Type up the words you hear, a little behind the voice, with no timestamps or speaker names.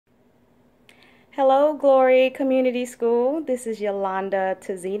Hello, Glory Community School. This is Yolanda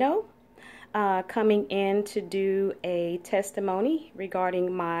Tizino, coming in to do a testimony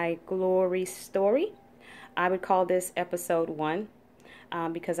regarding my glory story. I would call this episode 1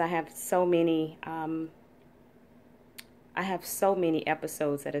 because I have so many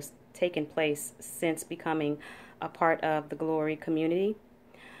episodes that have taken place since becoming a part of the Glory community.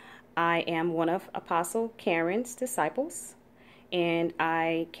 I am one of Apostle Karen's disciples, and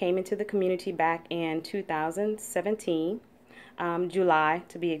I came into the community back in 2017, July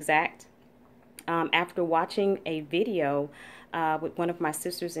to be exact, after watching a video with one of my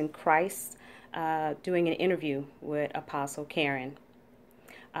sisters in Christ doing an interview with Apostle Karen.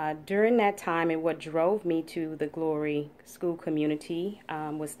 During that time, and what drove me to the Glory School community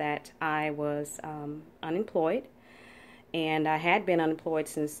was that I was unemployed, and I had been unemployed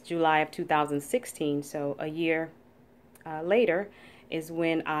since July of 2016, so a year later is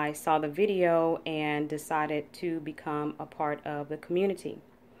when I saw the video and decided to become a part of the community.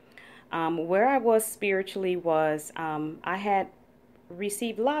 Where I was spiritually was I had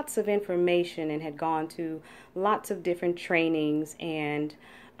received lots of information and had gone to lots of different trainings and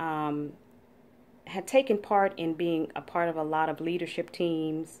had taken part in being a part of a lot of leadership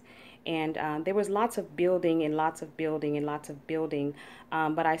teams. And there was lots of building and lots of building and lots of building,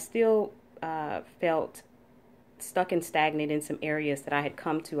 but I still felt stuck and stagnant in some areas that I had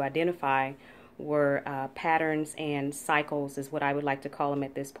come to identify were patterns and cycles is what I would like to call them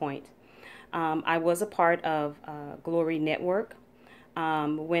at this point. I was a part of Glory Network,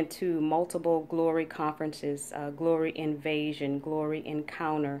 went to multiple Glory conferences, Glory Invasion, Glory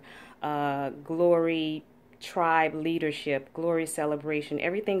Encounter, Glory Tribe Leadership, Glory Celebration,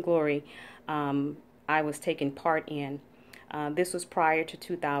 everything Glory I was taking part in. This was prior to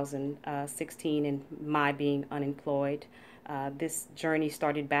 2016 and my being unemployed. This journey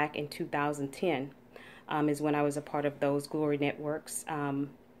started back in 2010 is when I was a part of those Glory networks.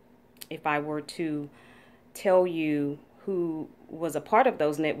 If I were to tell you who was a part of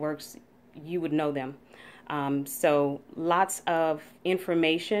those networks, you would know them. So lots of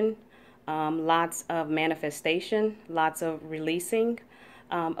information, lots of manifestation, lots of releasing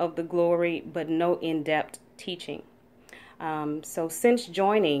of the glory, but no in-depth teaching. So since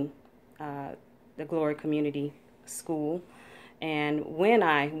joining the Glory Community School, and when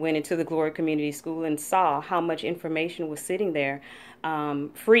I went into the Glory Community School and saw how much information was sitting there,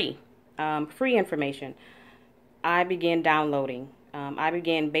 free information, I began downloading. I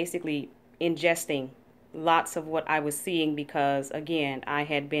began basically ingesting lots of what I was seeing because, again, I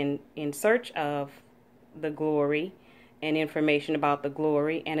had been in search of the glory and information about the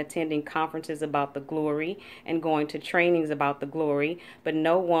glory and attending conferences about the glory and going to trainings about the glory, but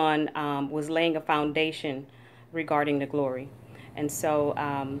no one was laying a foundation regarding the glory. And so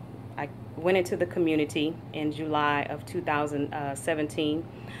I went into the community in July of 2017.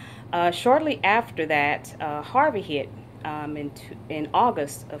 Shortly after that, Harvey hit in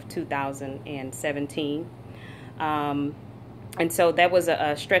August of 2017. And so that was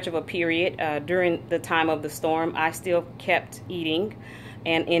a stretch of a period. During the time of the storm, I still kept eating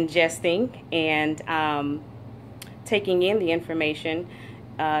and ingesting and taking in the information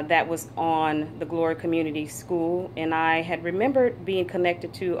that was on the Glory Community School. And I had remembered being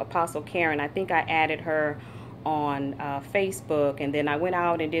connected to Apostle Karen. I think I added her on Facebook, and then I went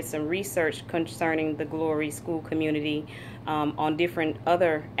out and did some research concerning the Glory School community on different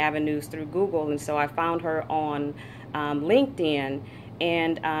other avenues through Google. And so I found her on LinkedIn,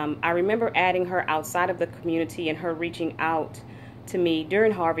 and I remember adding her outside of the community and her reaching out to me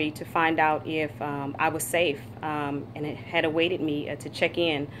during Harvey to find out if I was safe, and it had awaited me to check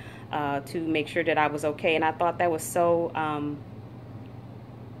in to make sure that I was okay. And I thought that was so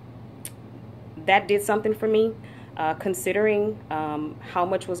that did something for me, considering how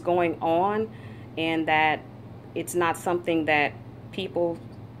much was going on, and that it's not something that people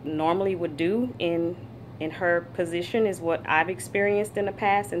normally would do in her position is what I've experienced in the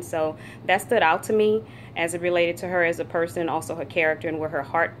past. And so that stood out to me as it related to her as a person, also her character and where her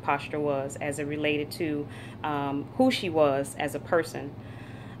heart posture was as it related to who she was as a person.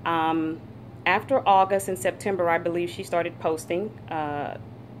 After August and September, I believe she started posting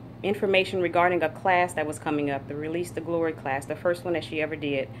information regarding a class that was coming up, the Release the Glory class, the first one that she ever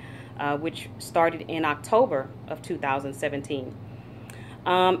did, which started in October of 2017.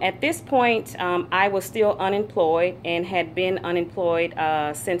 At this point, I was still unemployed and had been unemployed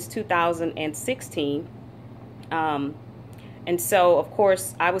since 2016. And so, of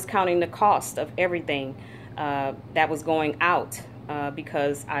course, I was counting the cost of everything that was going out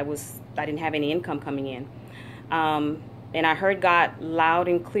because I didn't have any income coming in. And I heard God loud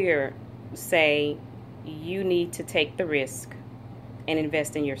and clear say you need to take the risk and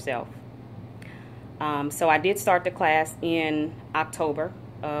invest in yourself. So I did start the class in October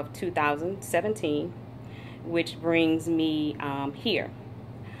of 2017, which brings me here.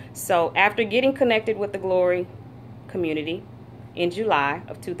 So after getting connected with the Glory community in July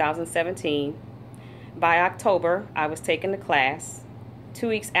of 2017, by October I was taking the class. 2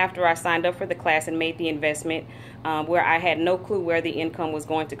 weeks after I signed up for the class and made the investment, where I had no clue where the income was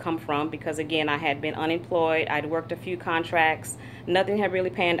going to come from, because again, I had been unemployed. I'd worked a few contracts. Nothing had really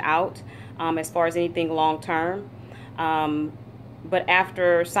panned out as far as anything long term. But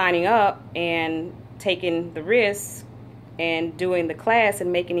after signing up and taking the risk and doing the class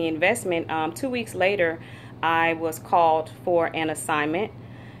and making the investment, 2 weeks later I was called for an assignment,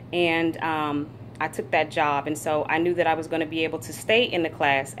 and I took that job. And so I knew that I was going to be able to stay in the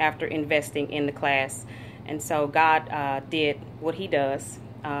class after investing in the class. And so God did what he does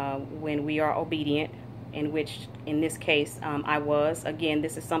when we are obedient, in which in this case I was. Again,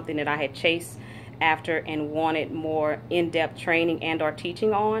 this is something that I had chased after and wanted more in-depth training and or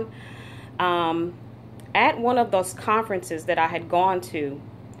teaching on. At one of those conferences that I had gone to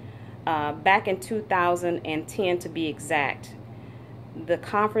back in 2010 to be exact, the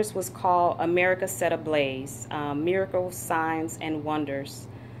conference was called America Set Ablaze, Miracles, Signs, and Wonders.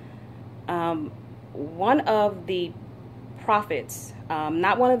 One of the prophets,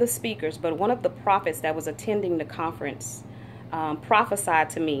 not one of the speakers, but one of the prophets that was attending the conference prophesied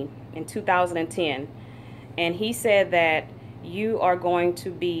to me in 2010. And he said that you are going to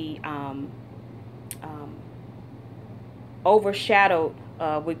be overshadowed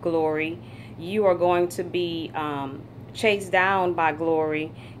with glory. You are going to be chased down by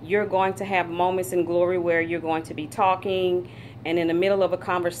glory. You're going to have moments in glory where you're going to be talking, and in the middle of a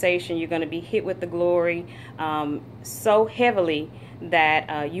conversation you're going to be hit with the glory so heavily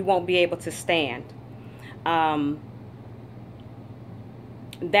that you won't be able to stand. That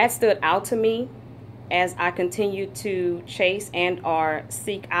stood out to me as I continued to chase and or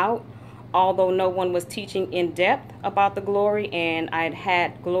seek out. Although no one was teaching in depth about the glory, and I'd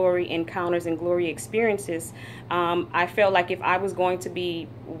had glory encounters and glory experiences, I felt like if I was going to be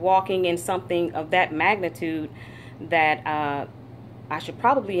walking in something of that magnitude, that I should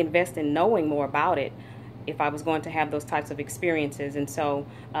probably invest in knowing more about it if I was going to have those types of experiences. And so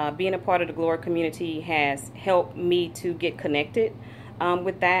being a part of the glory community has helped me to get connected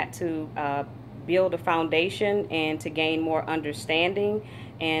with that, to build a foundation and to gain more understanding,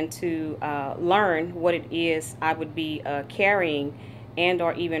 and to learn what it is I would be carrying and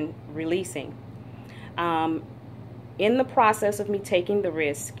or even releasing. In the process of me taking the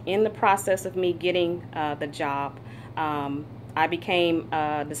risk, in the process of me getting the job, I became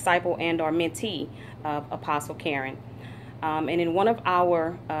a disciple and or mentee of Apostle Karen. And in one of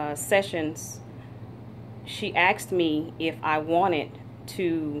our sessions, she asked me if I wanted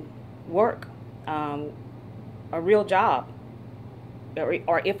to work a real job,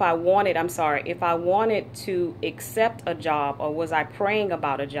 or if I wanted to accept a job, or was I praying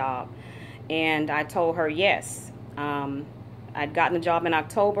about a job? And I told her yes. I'd gotten a job in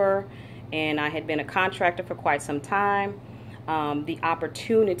October, and I had been a contractor for quite some time. The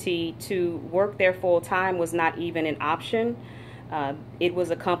opportunity to work there full time was not even an option. It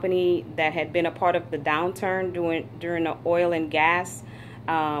was a company that had been a part of the downturn during the oil and gas.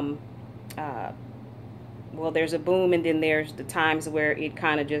 Well, there's a boom, and then there's the times where it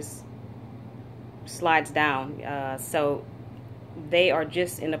kind of just slides down. So they are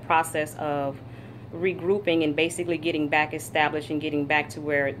just in the process of regrouping and basically getting back established and getting back to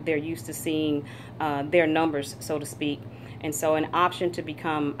where they're used to seeing their numbers, so to speak. And so an option to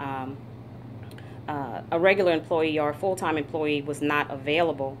become a regular employee or a full-time employee was not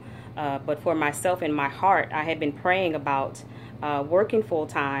available. But for myself, in my heart, I had been praying about working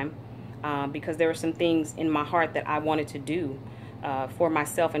full-time, because there were some things in my heart that I wanted to do for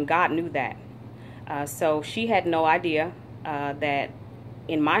myself, and God knew that. So she had no idea that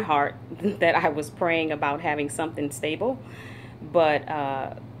in my heart that I was praying about having something stable. But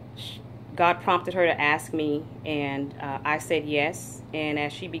God prompted her to ask me, and I said yes. And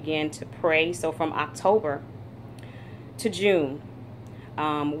as she began to pray, so from October to June,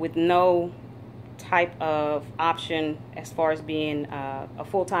 with no type of option as far as being a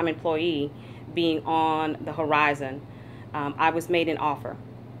full-time employee being on the horizon, I was made an offer.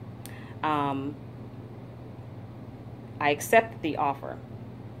 I accepted the offer.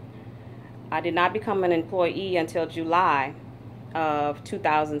 I did not become an employee until July of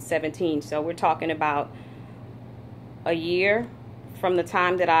 2017. So we're talking about a year from the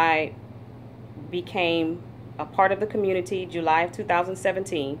time that I became a part of the community, July of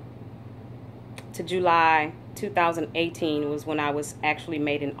 2017. to July 2018 was when I was actually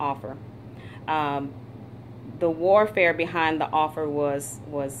made an offer. Um, the warfare behind the offer was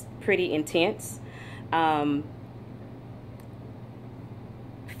pretty intense. Um,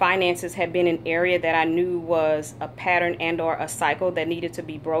 Finances had been an area that I knew was a pattern and or a cycle that needed to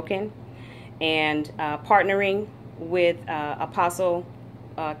be broken. And partnering with Apostle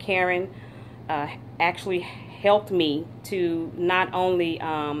Karen actually helped me to not only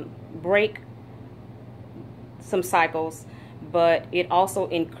break some cycles, but it also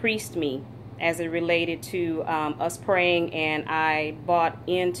increased me as it related to us praying, and I bought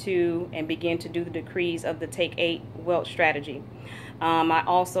into and began to do the decrees of the Take 8 wealth strategy. I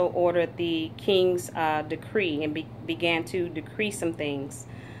also ordered the King's decree and began to decree some things.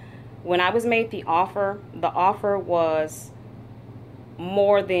 When I was made the offer was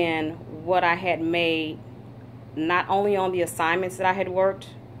more than what I had made, not only on the assignments that I had worked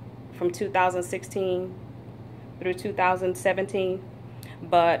from 2016 through 2017,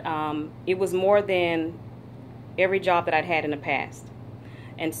 but it was more than every job that I'd had in the past.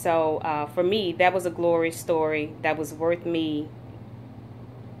 And so for me, that was a glory story that was worth me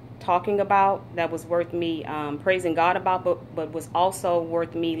talking about, that was worth me praising God about, but was also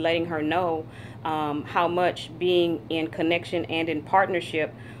worth me letting her know how much being in connection and in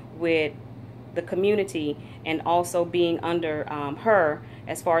partnership with the community, and also being under her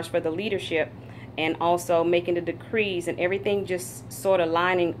as far as for the leadership, and also making the decrees and everything just sort of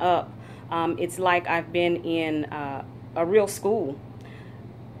lining up. It's like I've been in a real school.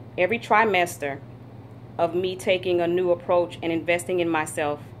 Every trimester of me taking a new approach and investing in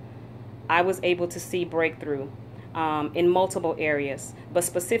myself, I was able to see breakthrough in multiple areas. But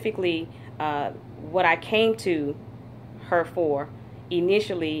specifically, what I came to her for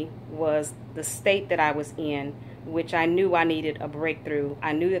initially was the state that I was in, which I knew I needed a breakthrough.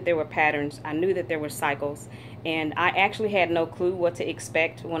 I knew that there were patterns. I knew that there were cycles. And I actually had no clue what to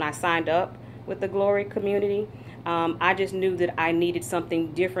expect when I signed up with the Glory community. I just knew that I needed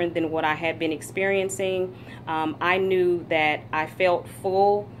something different than what I had been experiencing. I knew that I felt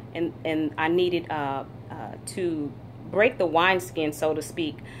full, and I needed to break the wineskin, so to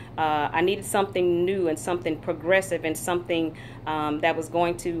speak. I needed something new and something progressive, and something that was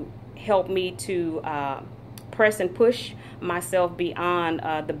going to help me to press and push myself beyond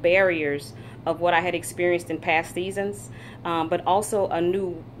the barriers of what I had experienced in past seasons, but also a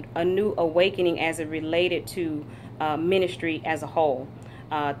new awakening as it related to ministry as a whole,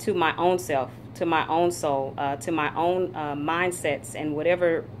 to my own self, to my own soul, to my own mindsets, and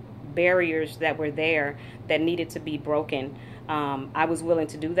whatever barriers that were there that needed to be broken. I was willing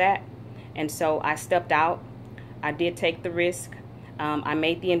to do that, and so I stepped out. I did take the risk. I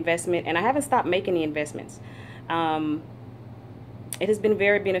made the investment, and I haven't stopped making the investments. It has been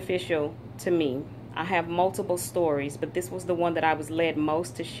very beneficial to me. I have multiple stories, but this was the one that I was led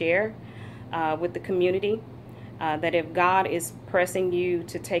most to share with the community. That if God is pressing you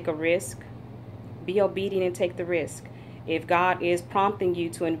to take a risk, be obedient and take the risk. If God is prompting you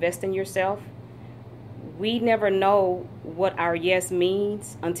to invest in yourself, we never know what our yes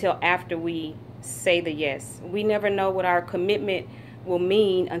means until after we say the yes. We never know what our commitment will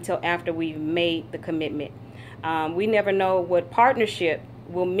mean until after we've made the commitment. We never know what partnership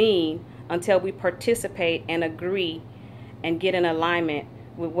will mean until we participate and agree and get in alignment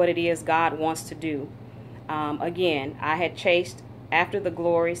with what it is God wants to do. Again, I had chased after the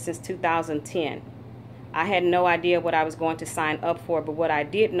glory since 2010. I had no idea what I was going to sign up for, but what I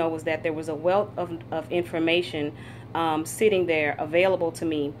did know was that there was a wealth of information sitting there available to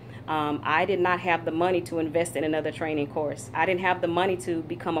me. I did not have the money to invest in another training course. I didn't have the money to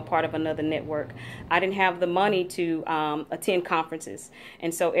become a part of another network. I didn't have the money to attend conferences.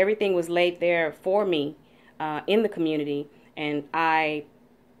 And so everything was laid there for me in the community, and I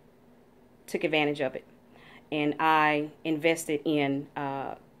took advantage of it. And I invested in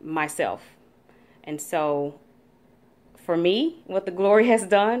myself. And so for me, what the glory has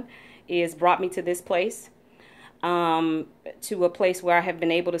done is brought me to this place, to a place where I have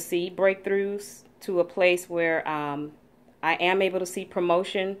been able to see breakthroughs, to a place where I am able to see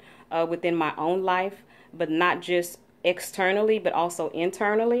promotion within my own life, but not just externally, but also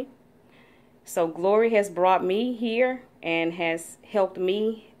internally. So glory has brought me here and has helped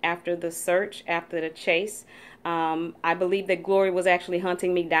me after the search, after the chase. I believe that glory was actually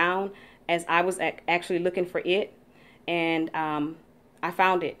hunting me down as I was actually looking for it, and I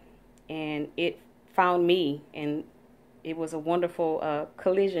found it, and it found me, and it was a wonderful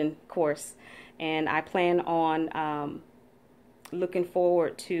collision course, and I plan on looking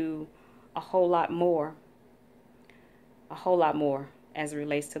forward to a whole lot more as it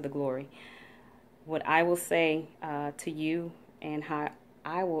relates to the glory. What I will say to you, and how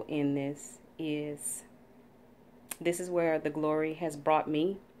I will end this is where the glory has brought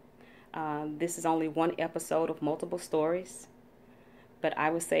me. This is only one episode of multiple stories. But I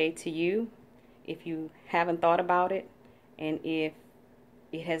would say to you, if you haven't thought about it, and if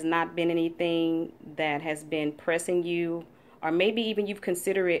it has not been anything that has been pressing you, or maybe even you've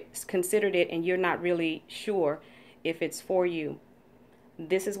considered it and you're not really sure if it's for you,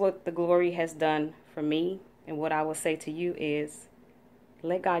 this is what the glory has done for me. And what I will say to you is,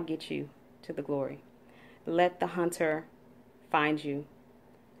 let God get you to the glory. Let the hunter find you.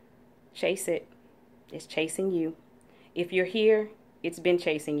 Chase it. It's chasing you. If you're here, it's been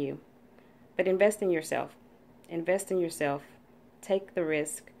chasing you. But invest in yourself. Invest in yourself. Take the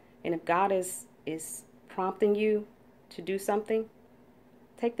risk. And if God is prompting you to do something,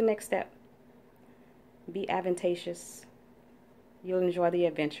 take the next step. Be advantageous. You'll enjoy the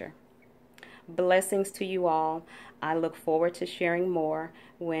adventure. Blessings to you all. I look forward to sharing more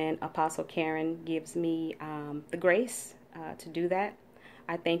when Apostle Karen gives me the grace to do that.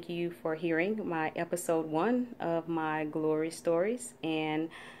 I thank you for hearing my episode 1 of my glory stories, and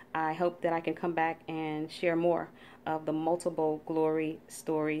I hope that I can come back and share more of the multiple glory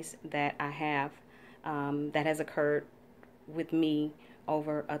stories that I have that has occurred with me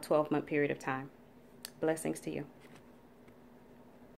over a 12-month period of time. Blessings to you.